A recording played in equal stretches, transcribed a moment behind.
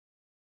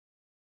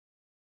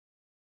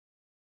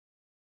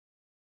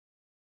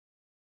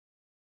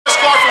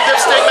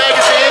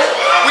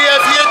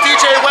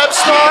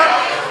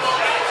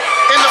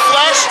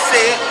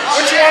yeah.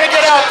 What you want to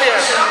get out there?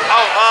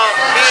 Oh,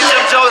 me and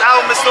Jim Joe's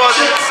album in stores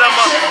in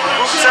December.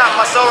 Rooftop,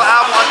 my solo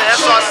album under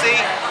SRC.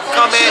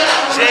 Come in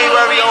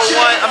January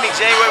 2010,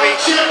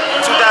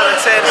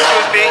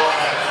 excuse me.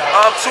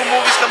 2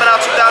 movies coming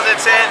out 2010.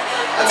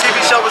 A TV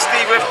show with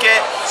Steve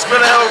Rifkin,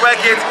 Spiller Hill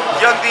Records,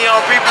 Young Dion,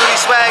 Beauty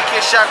Swag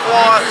Kid,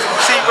 Shaquan,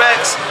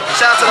 T-Rex.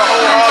 Shout out to the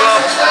whole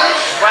Harlem.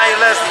 Ryan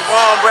Leslie,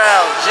 Vaughn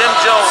Brown, Jim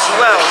Jones,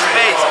 who else?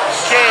 Mace,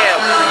 Cam.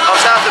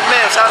 Shout out to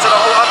Mim, shout out to the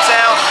whole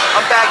Uptown.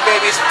 I'm back,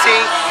 baby. It's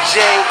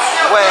TJ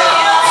Webb.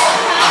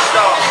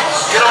 So,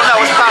 you don't know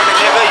what's poppin',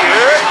 nigga. You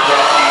heard?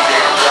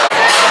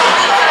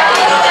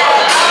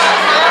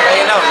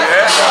 You know, you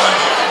heard?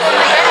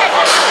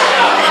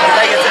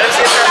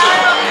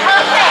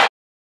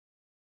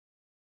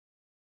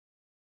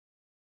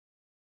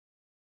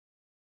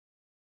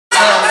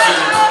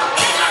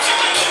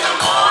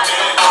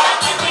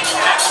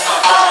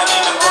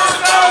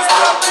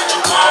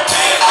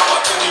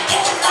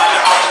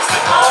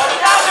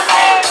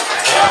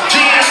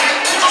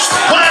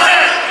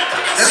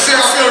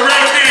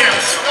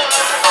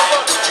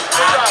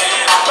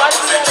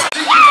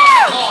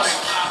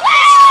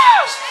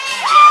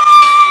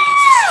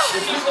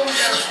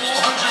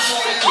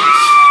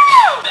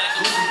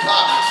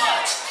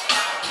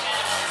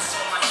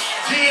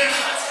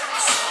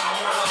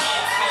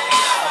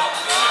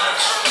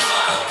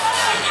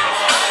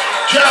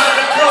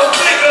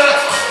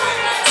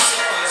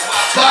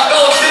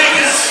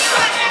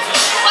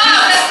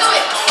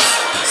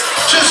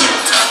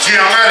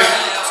 I'm ready.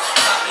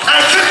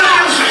 And kick the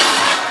music.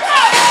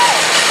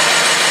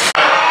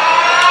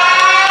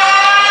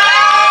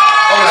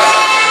 Hold up.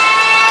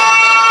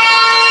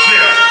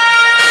 Yeah.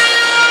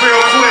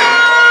 Real quick.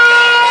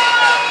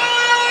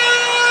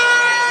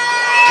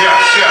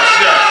 Yes.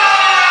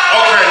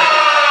 Okay.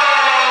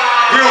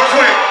 Real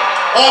quick.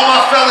 All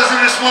my fellas in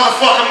this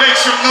motherfucker, make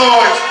some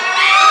noise.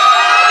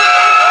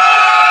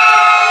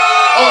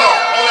 Hold up.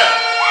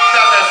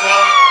 Stop that,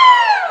 swallow.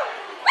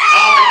 I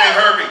don't think they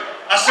heard me.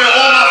 I said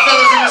all my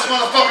fellas in this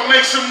motherfucker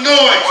make some noise.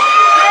 Yeah,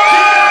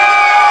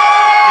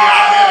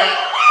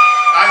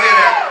 I hear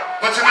that.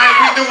 But tonight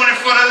we doing it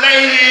for the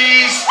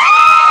ladies.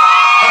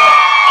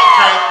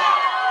 Okay.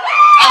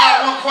 I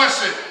got one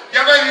question.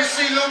 Y'all ready to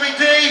see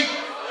Lumidee?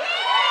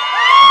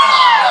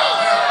 No.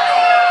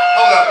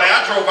 Hold up, man.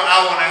 I drove an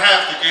hour and a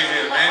half to get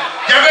here, man.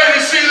 Y'all ready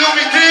to see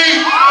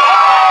Lumidee?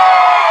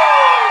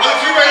 Well,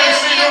 if you ready to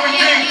see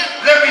Lumidee,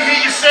 let me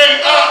hear you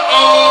say,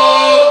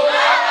 uh-oh.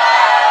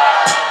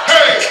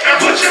 And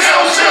put your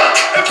hands up,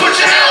 and put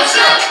your hands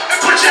up, and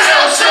put your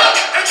hands up,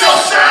 and go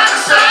side to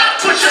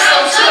side, put your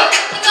hands up,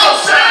 go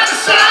side to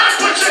side,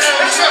 put your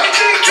hands up.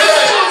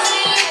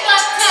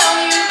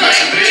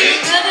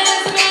 Baby,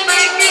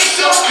 make me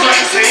so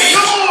crazy.